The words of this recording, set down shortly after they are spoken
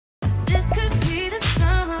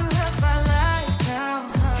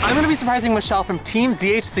surprising Michelle from Team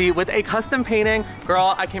ZHC with a custom painting.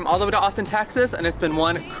 Girl, I came all the way to Austin, Texas, and it's been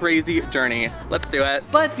one crazy journey. Let's do it.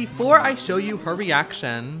 But before I show you her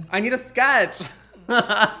reaction, I need a sketch.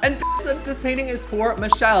 And since this painting is for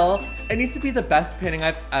Michelle, it needs to be the best painting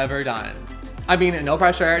I've ever done. I mean, no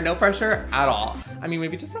pressure at all. I mean,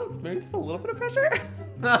 maybe just a little bit of pressure.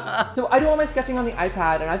 So I do all my sketching on the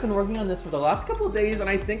iPad, and I've been working on this for the last couple of days, and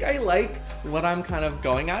I think I like what I'm kind of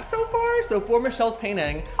going at so far. So for Michelle's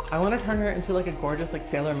painting, I want to turn her into like a gorgeous like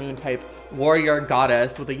Sailor Moon type warrior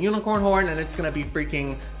goddess with a unicorn horn, and it's gonna be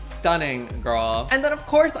freaking stunning, girl. And then of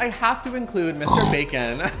course I have to include Mr.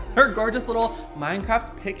 Bacon, her gorgeous little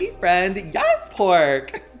Minecraft picky friend. Yes,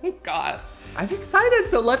 pork. God. I'm excited,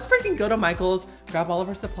 so let's freaking go to Michael's, grab all of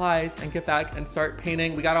our supplies, and get back and start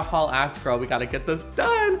painting. We gotta haul ass, girl. We gotta get this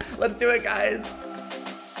done. Let's do it, guys.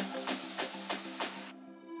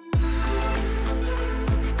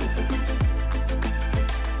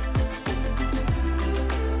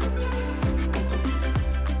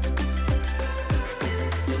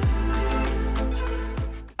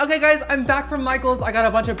 Okay guys, I'm back from Michael's. I got a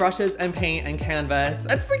bunch of brushes and paint and canvas.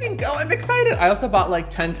 Let's freaking go, I'm excited. I also bought like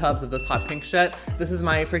 10 tubs of this hot pink shit. This is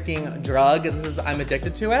my freaking drug. I'm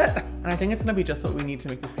addicted to it. And I think it's gonna be just what we need to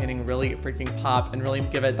make this painting really freaking pop and really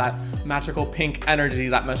give it that magical pink energy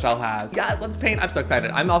that Michelle has. Yeah, let's paint, I'm so excited.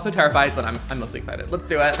 I'm also terrified, but I'm mostly excited. Let's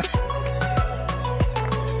do it.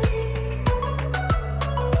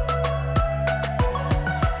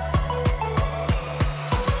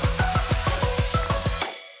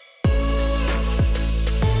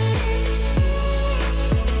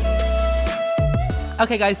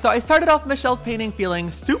 Okay guys, so I started off Michelle's painting feeling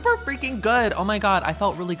super freaking good. Oh my God, I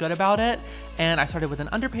felt really good about it. And I started with an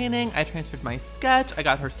underpainting, I transferred my sketch, I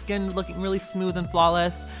got her skin looking really smooth and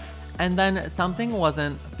flawless. And then something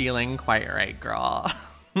wasn't feeling quite right, girl.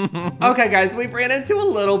 Okay guys, we ran into a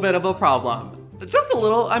little bit of a problem. Just a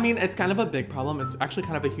little, I mean, it's kind of a big problem. It's actually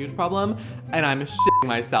kind of a huge problem, and I'm shitting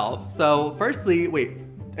myself. So firstly, wait,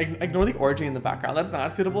 ignore the orgy in the background. That's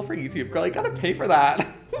not suitable for YouTube, girl. You gotta pay for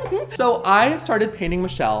that. So I started painting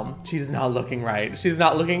Michelle. She's not looking right. She's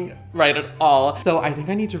not looking right at all. So I think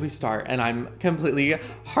I need to restart, and I'm completely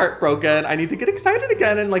heartbroken. I need to get excited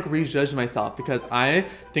again and like rejudge myself because I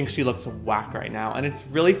think she looks whack right now. And it's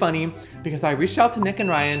really funny because I reached out to Nick and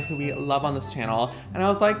Ryan, who we love on this channel, and I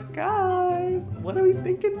was like, guys, what are we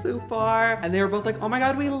thinking so far? And they were both like, oh my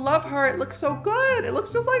God, we love her. It looks so good. It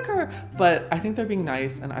looks just like her. But I think they're being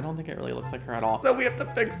nice, and I don't think it really looks like her at all. So we have to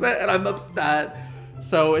fix it, and I'm upset.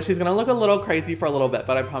 So she's gonna look a little crazy for a little bit,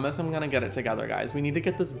 but I promise I'm gonna get it together, guys. We need to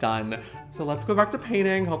get this done. So let's go back to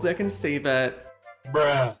painting. Hopefully I can save it.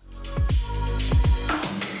 Bruh.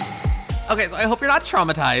 Okay, so I hope you're not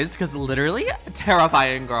traumatized, because literally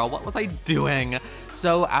terrifying, girl. What was I doing?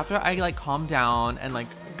 So after I like calmed down and like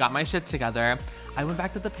got my shit together, I went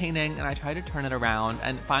back to the painting and I tried to turn it around,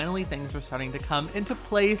 and finally things were starting to come into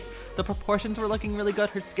place. The proportions were looking really good.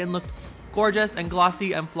 Her skin looked gorgeous and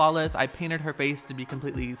glossy and flawless. I painted her face to be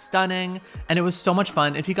completely stunning, and it was so much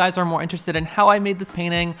fun. If you guys are more interested in how I made this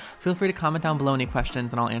painting, feel free to comment down below any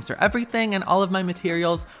questions and I'll answer everything, and all of my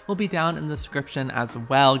materials will be down in the description as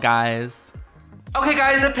well, guys. Okay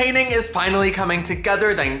guys, the painting is finally coming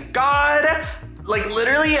together, thank God. Like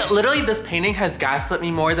literally this painting has gaslit me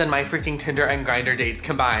more than my freaking Tinder and Grindr dates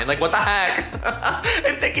combined. Like what the heck?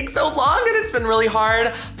 It's taking so long and it's been really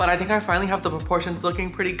hard, but I think I finally have the proportions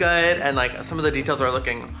looking pretty good, and like some of the details are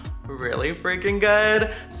looking really freaking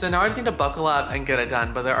good. So now I just need to buckle up and get it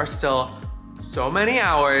done, but there are still so many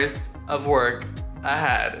hours of work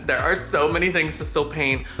ahead. There are so many things to still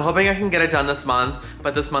paint. I'm hoping I can get it done this month,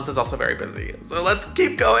 but this month is also very busy. So let's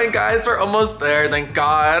keep going, guys. We're almost there, thank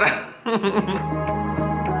God.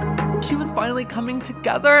 She was finally coming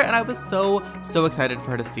together, and I was so excited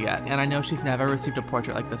for her to see it. And I know she's never received a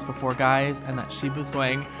portrait like this before, guys, and that she was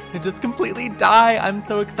going to just completely die. I'm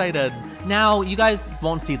so excited. Now, you guys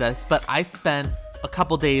won't see this, but I spent a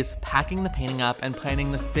couple days packing the painting up and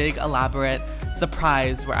planning this big elaborate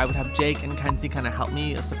surprise where I would have Jake and Kenzie kind of help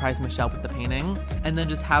me surprise Michelle with the painting, and then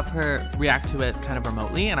just have her react to it kind of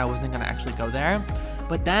remotely, and I wasn't gonna actually go there.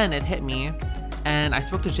 But then it hit me, and I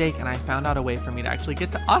spoke to Jake, and I found out a way for me to actually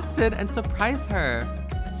get to Austin and surprise her.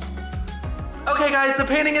 Okay guys, the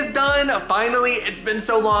painting is done. Finally, it's been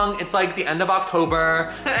so long. It's like the end of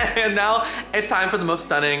October, and now it's time for the most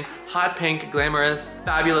stunning, hot pink, glamorous,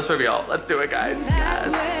 fabulous reveal. Let's do it, guys. Yes.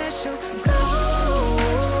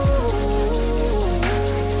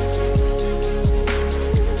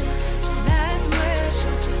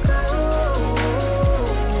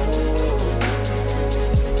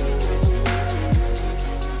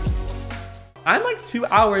 I'm like 2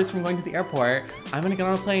 hours from going to the airport. I'm gonna get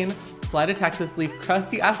on a plane, fly to Texas, leave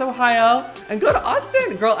crusty ass Ohio, and go to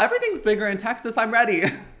Austin. Girl, everything's bigger in Texas. I'm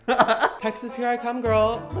ready. Texas, here I come,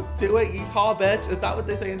 girl. Let's do it. Yeehaw, bitch. Is that what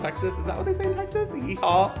they say in Texas? Is that what they say in Texas?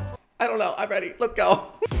 Yeehaw. I don't know. I'm ready. Let's go.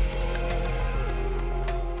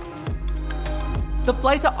 The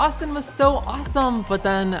flight to Austin was so awesome, but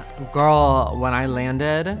then, girl, when I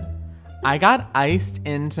landed, I got iced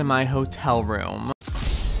into my hotel room.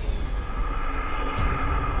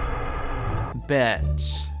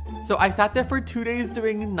 Bitch. So I sat there for 2 days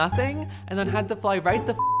doing nothing and then had to fly right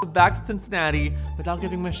the back to Cincinnati without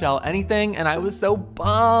giving Michelle anything, and I was so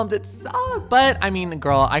bummed. It sucked. But I mean,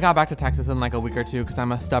 girl, I got back to Texas in like a week or two because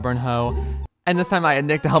I'm a stubborn hoe. And this time I had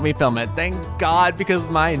Nick to help me film it. Thank God, because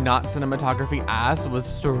my not cinematography ass was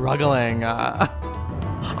struggling. Oh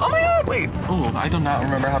my God, wait. Oh, I do not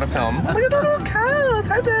remember how to film. Look at the little cows.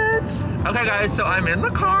 Hi, bitch. Okay, guys, so I'm in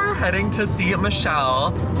the car heading to see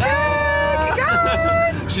Michelle. Hey,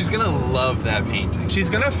 guys. She's gonna love that painting. She's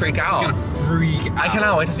gonna freak out. She's gonna freak out. I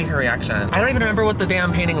cannot wait to see her reaction. I don't even remember what the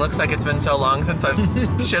damn painting looks like. It's been so long since I've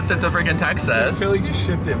shipped it to freaking Texas. I feel like you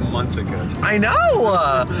shipped it months ago. I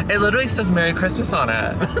know. It literally says Merry Christmas on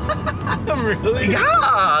it. Really?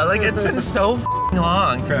 Yeah, like it's been so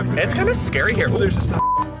long. It's kind of scary here. There's just not.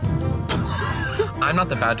 I'm not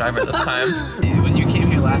the bad driver this time. When you came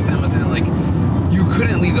here last time, wasn't it like you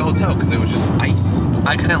couldn't leave the hotel because it was just icy?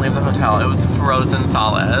 I couldn't leave the hotel. It was frozen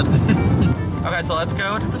solid. Okay, so let's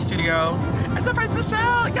go to the studio and surprise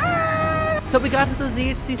Michelle. Yay! So we got to the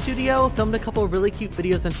ZHC studio, filmed a couple really cute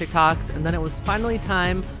videos and TikToks, and then it was finally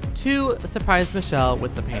time to surprise Michelle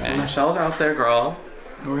with the painting. Michelle's out there, girl.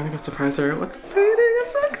 We're gonna go surprise her with the painting. I'm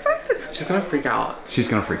so excited. She's gonna freak out. She's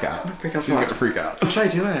gonna freak out. She's gonna freak out. She's gonna freak out. How should I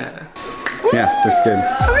do it? Yeah, so scared.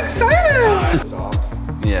 I'm excited.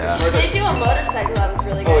 Yeah. They do a motorcycle that was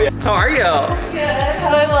really good. Oh, yeah. How are you? Good. How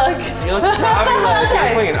do I look? You look fabulous. Okay.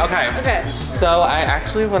 You're queen. Okay. Okay. So I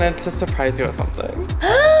actually wanted to surprise you with something.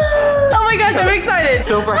 Oh my gosh, I'm excited.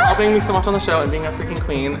 So for helping me so much on the show and being a freaking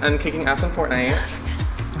queen and kicking ass in Fortnite,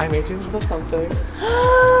 I made you a little something.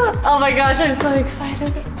 Oh my gosh, I'm so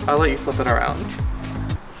excited. I'll let you flip it around.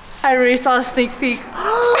 I already saw a sneak peek.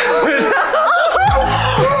 Oh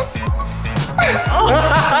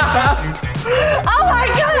my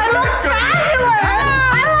god, I look fabulous!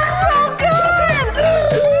 I look so good!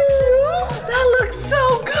 That looks so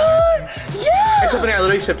good! Yeah! Except when I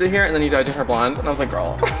literally shipped it here and then you dyed your hair blonde and I was like,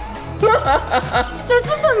 girl. This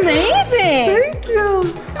is amazing! Thank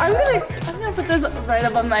you. I'm gonna put this right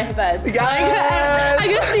above my bed. Yes! I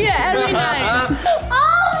can see it every night. Oh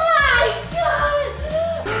my god!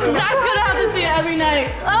 Zach's gonna have to see it every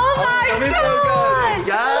night. Oh my That'll be so good.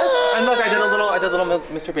 Yes! And look, I did a little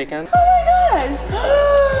Mr. Bacon. Oh my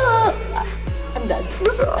god! I'm done.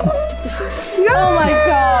 Oh my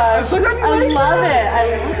gosh! I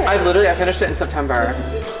love it. I finished it in September.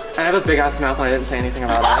 And I have a big ass mouth and I didn't say anything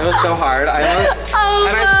about it. It was so hard. I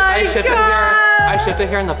shipped it here. I shipped it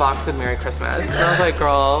here in the box of Merry Christmas. And I was like,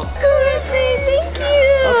 girl. Thank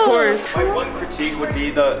you. Of course. My one critique would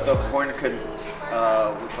be the horn could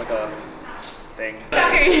look like a thing.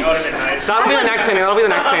 Sorry. That would have been nice. That'll be the next painting. That'll be the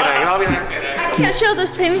next painting. That'll be the next painting. I can't show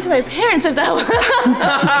this painting to my parents if that was.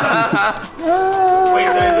 Wait,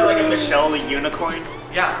 so is it like a Michelle the unicorn?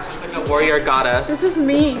 Yeah, just like a warrior goddess. This is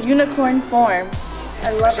me, unicorn form.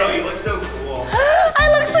 I love Michelle, it. you look so cool. I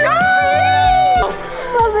look so great!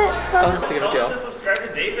 Love it. Tell them to subscribe to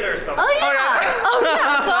David or something. Oh yeah. Oh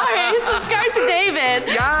yeah. Sorry. Subscribe to David.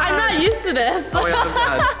 Yes. I'm not used to this. Oh yeah, I'm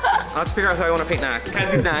dead. I'll have to figure out who I want to paint next.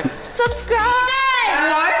 Kenzie's next. Subscribe.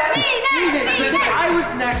 What? Me next. I was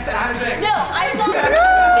next to Advent. No, I saw.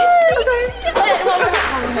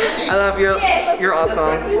 I love you. You're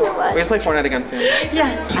awesome. We have to play Fortnite again soon.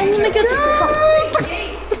 Yes. I'm gonna get to this one.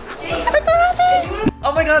 I'm so happy.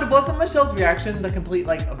 Oh my god, wasn't Michelle's reaction the complete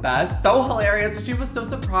like best? So hilarious. She was so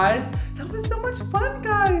surprised. That was so much fun,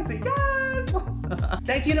 guys. Yes!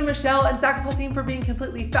 Thank you to Michelle and Zach's whole team for being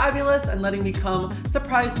completely fabulous and letting me come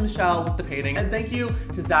surprise Michelle with the painting. And thank you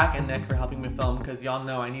to Zach and Nick for helping me film because y'all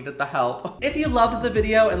know I needed the help. If you loved the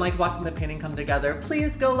video and liked watching the painting come together,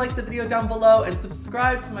 please go like the video down below and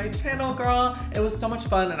subscribe to my channel, girl. It was so much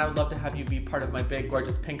fun and I would love to have you be part of my big,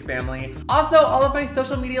 gorgeous pink family. Also, all of my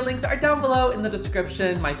social media links are down below in the description.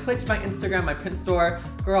 description, my Twitch, my Instagram, my print store.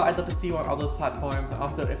 Girl, I'd love to see you on all those platforms.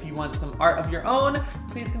 Also, if you want some art of your own,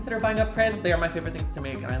 please consider buying a print. They are my favorite things to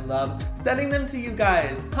make, and I love sending them to you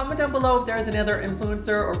guys. Comment down below if there is any other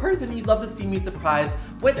influencer or person you'd love to see me surprise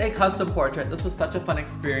with a custom portrait. This was such a fun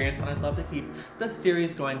experience, and I'd love to keep the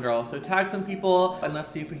series going, girl. So tag some people, and let's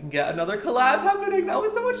see if we can get another collab happening. That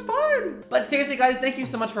was so much fun. But seriously, guys, thank you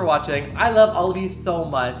so much for watching. I love all of you so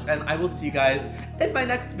much, and I will see you guys in my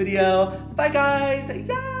next video. Bye, guys.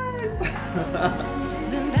 Yes.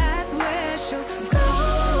 Then that's where she'll go.